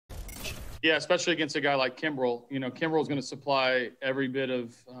Yeah, especially against a guy like Kimbrel. Kimbrel's going to supply every bit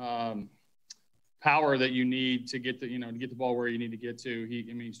of power that you need to get the ball where you need to get to.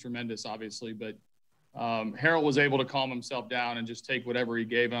 He's tremendous, obviously, but Harrell was able to calm himself down and just take whatever he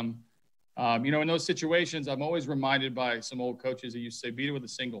gave him. In those situations, I'm always reminded by some old coaches that used to say, beat him with a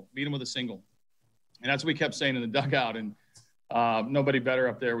single. And that's what we kept saying in the dugout. And nobody better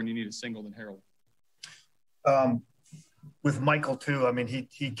up there when you need a single than Harrell. With Michael, too, I mean,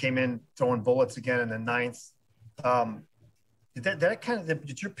 he came in throwing bullets again in the ninth.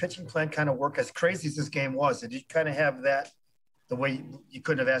 Did your pitching plan kind of work? As crazy as this game was, did you kind of have that the way you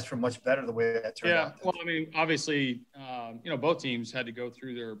couldn't have asked for much better the way that turned out? Yeah, well, I mean, obviously, both teams had to go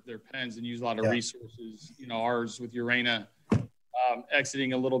through their pens and use a lot of resources. Ours with Urena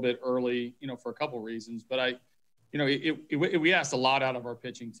exiting a little bit early, for a couple of reasons. But we asked a lot out of our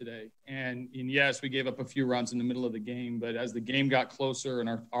pitching today. And yes, we gave up a few runs in the middle of the game. But as the game got closer and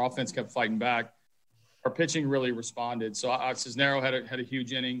our offense kept fighting back, our pitching really responded. So Cisnero had a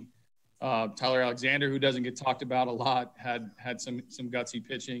huge inning. Tyler Alexander, who doesn't get talked about a lot, had some gutsy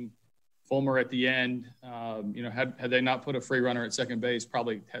pitching. Fulmer at the end, had they not put a free runner at second base,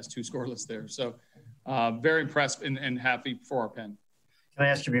 probably has 2 scoreless there. So very impressed and happy for our pen. Can I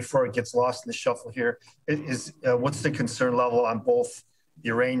ask you before it gets lost in the shuffle here, what's the concern level on both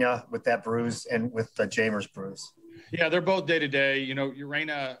Urena with that bruise and with the Jamers bruise? Yeah, they're both day-to-day.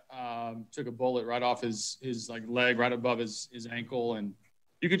 Urena took a bullet right off his leg, right above his ankle, and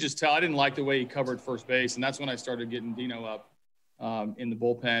you could just tell. I didn't like the way he covered first base, and that's when I started getting Dino up in the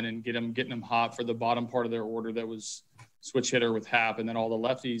bullpen and getting him hot for the bottom part of their order that was switch hitter with Happ and then all the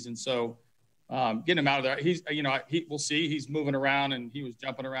lefties. And so getting him out of there, we'll see. He's moving around and he was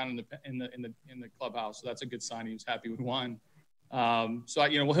jumping around in the clubhouse, so that's a good sign. He was happy we won.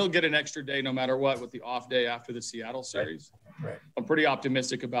 He'll get an extra day no matter what with the off day after the Seattle series. Right. I'm pretty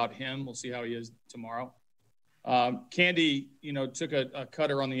optimistic about him. We'll see how he is tomorrow. Candy, took a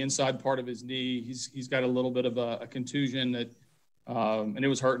cutter on the inside part of his knee. He's got a little bit of a contusion that, and it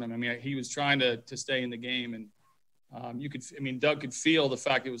was hurting him. I mean, he was trying to stay in the game, and Doug could feel the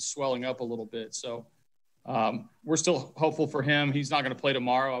fact it was swelling up a little bit. So we're still hopeful for him. He's not going to play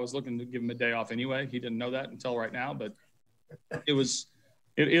tomorrow. I was looking to give him a day off anyway. He didn't know that until right now, but he'll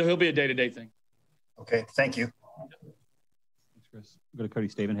be a day-to-day thing. Okay, thank you. Thanks, Chris. We'll go to Cody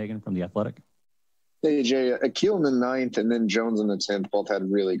Stavenhagen from The Athletic. Hey, Jay, Akil in the ninth and then Jones in the 10th both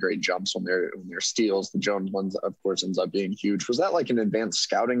had really great jumps on their steals. The Jones one, of course, ends up being huge. Was that like an advanced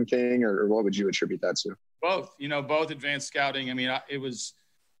scouting thing, or what would you attribute that to? Both, both advanced scouting. I mean, it was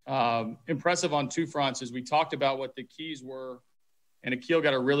impressive on 2 fronts. As we talked about what the keys were, and Akil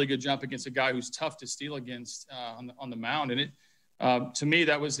got a really good jump against a guy who's tough to steal against on the mound. And to me,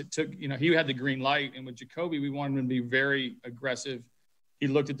 he had the green light. And with Jacoby, we wanted him to be very aggressive. He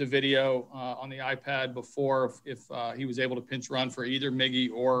looked at the video on the iPad before if he was able to pinch run for either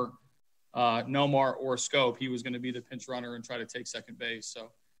Miggy or Nomar or Scope. He was going to be the pinch runner and try to take second base. So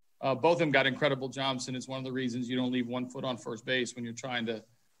both of them got incredible jumps, and it's one of the reasons you don't leave one foot on first base when you're trying to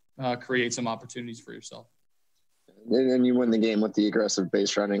create some opportunities for yourself. And you win the game with the aggressive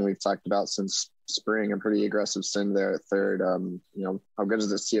base running we've talked about since spring, a pretty aggressive sim there at third. How good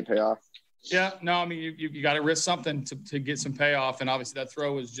does it see it pay off? Yeah, no, I mean, you got to risk something to get some payoff. And obviously that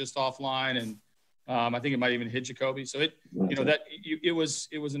throw was just offline. And I think it might even hit Jacoby. So it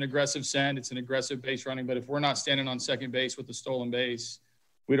was an aggressive send. It's an aggressive base running. But if we're not standing on second base with the stolen base,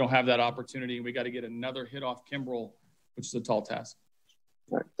 we don't have that opportunity. We got to get another hit off Kimbrel, which is a tall task.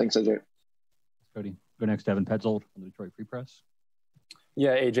 All right. Thanks, AJ. Cody. Go next to Evan Petzold from the Detroit Free Press.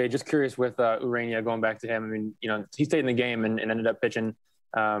 Yeah, AJ, just curious with Urena, going back to him. I mean, he stayed in the game and ended up pitching.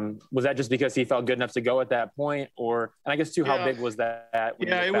 Was that just because he felt good enough to go at that point? And I guess, too, how big was that?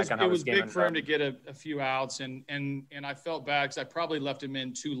 It was big for him to get a few outs. And I felt bad because I probably left him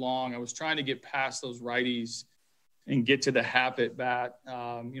in too long. I was trying to get past those righties and get to the Happ at bat.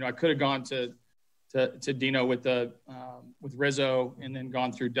 I could have gone to Dino with Rizzo and then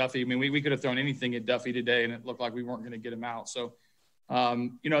gone through Duffy. I mean, we could have thrown anything at Duffy today, and it looked like we weren't going to get him out. So,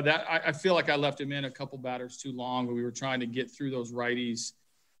 that I feel like I left him in a couple batters too long when we were trying to get through those righties.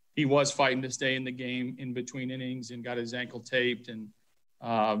 He was fighting to stay in the game in between innings and got his ankle taped.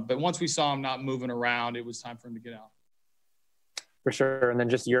 But once we saw him not moving around, it was time for him to get out. For sure. And then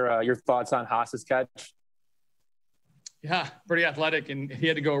just your thoughts on Haas's catch. Yeah, pretty athletic, and he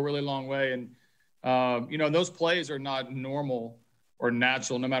had to go a really long way. And those plays are not normal or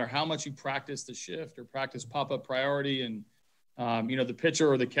natural, no matter how much you practice the shift or practice pop-up priority. And, the pitcher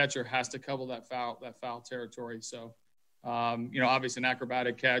or the catcher has to cover that foul territory. So, obviously an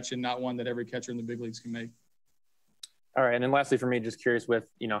acrobatic catch and not one that every catcher in the big leagues can make. All right. And then lastly for me, just curious with,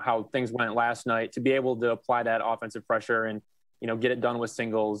 how things went last night to be able to apply that offensive pressure and, get it done with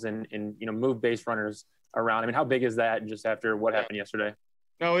singles and move base runners around. I mean, how big is that just after what happened yesterday?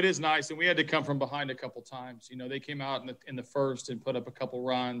 No, it is nice. And we had to come from behind a couple times. They came out in the first and put up a couple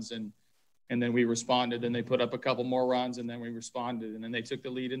runs and then we responded, and they put up a couple more runs and then we responded. And then they took the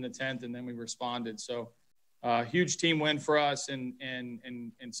lead in the 10th and then we responded. So huge team win for us and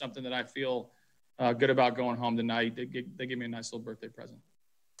something that I feel good about going home tonight. They gave me a nice little birthday present.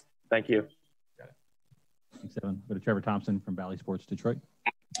 Thank you. Got it. Thanks, Evan. Go to Trevor Thompson from Valley Sports Detroit.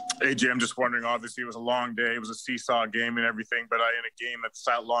 AJ, I'm just wondering, obviously it was a long day. It was a seesaw game and everything, but in a game that's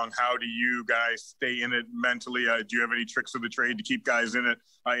that long, how do you guys stay in it mentally? Do you have any tricks of the trade to keep guys in it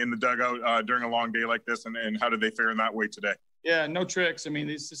in the dugout during a long day like this? And how did they fare in that way today? Yeah, no tricks. I mean,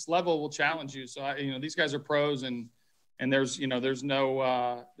 this level will challenge you. So, these guys are pros and there's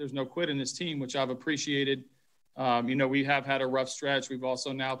no quit in this team, which I've appreciated. We have had a rough stretch. We've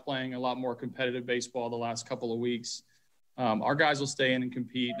also now playing a lot more competitive baseball the last couple of weeks. Our guys will stay in and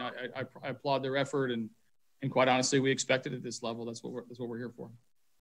compete. I applaud their effort, and quite honestly, we expect it at this level. That's what we're here for.